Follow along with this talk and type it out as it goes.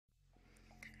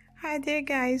Hi there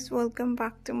guys, welcome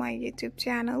back to my YouTube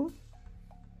channel.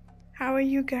 How are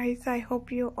you guys? I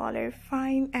hope you all are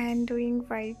fine and doing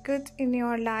very good in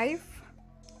your life.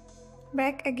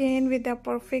 Back again with the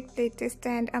perfect, latest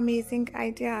and amazing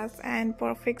ideas and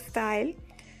perfect style.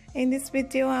 In this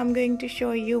video I'm going to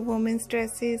show you women's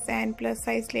dresses and plus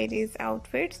size ladies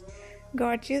outfits.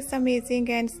 Gorgeous, amazing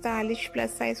and stylish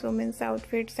plus size women's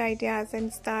outfits, ideas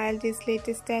and style. These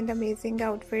latest and amazing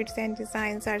outfits and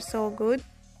designs are so good.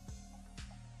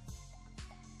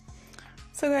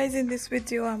 So guys, in this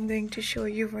video I'm going to show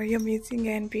you very amazing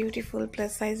and beautiful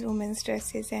plus size women's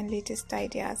dresses and latest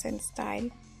ideas and style.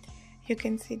 You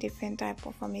can see different type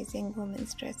of amazing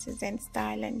women's dresses and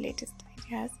style and latest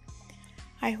ideas.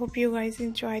 I hope you guys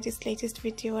enjoy this latest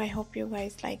video. I hope you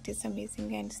guys like this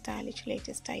amazing and stylish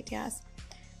latest ideas.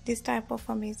 This type of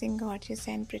amazing, gorgeous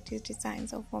and pretty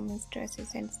designs of women's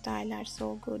dresses and style are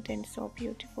so good and so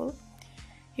beautiful.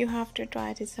 You have to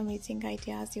try these amazing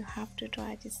ideas. You have to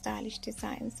try these stylish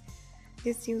designs.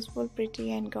 These useful,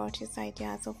 pretty and gorgeous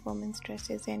ideas of women's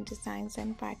dresses and designs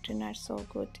and pattern are so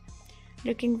good.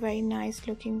 Looking very nice,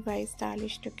 looking very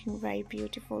stylish, looking very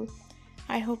beautiful.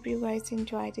 I hope you guys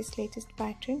enjoy this latest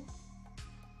pattern.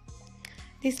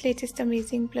 This latest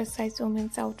amazing plus size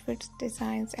women's outfits,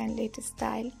 designs and latest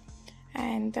style.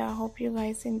 And I hope you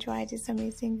guys enjoy this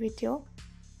amazing video.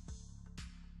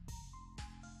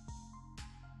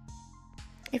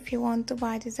 If you want to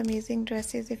buy these amazing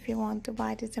dresses, if you want to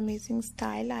buy this amazing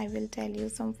style, I will tell you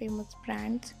some famous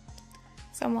brands,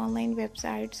 some online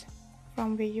websites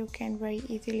from where you can very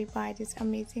easily buy these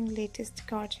amazing, latest,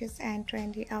 gorgeous and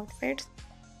trendy outfits.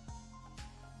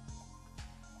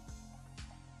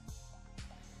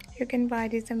 You can buy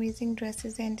these amazing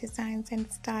dresses and designs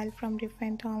and style from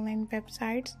different online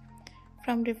websites,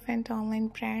 from different online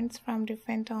brands, from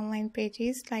different online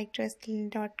pages like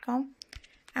Estilo.com,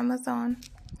 Amazon,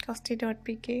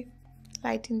 Costi.pk,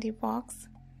 Light in the Box,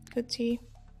 Gucci,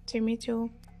 Jimmy Choo,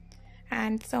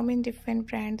 and so many different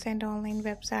brands and online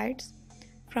websites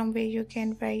from where you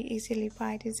can very easily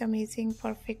buy these amazing,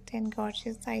 perfect and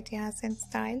gorgeous ideas and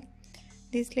style.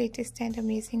 These latest and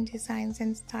amazing designs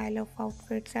and style of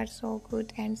outfits are so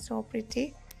good and so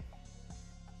pretty.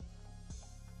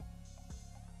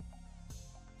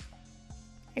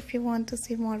 If you want to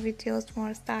see more videos,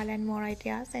 more style and more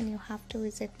ideas, then you have to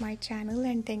visit my channel.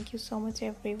 And thank you so much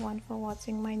everyone for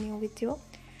watching my new video.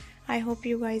 I hope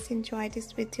you guys enjoy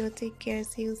this video. Take care.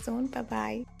 See you soon. Bye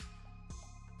bye.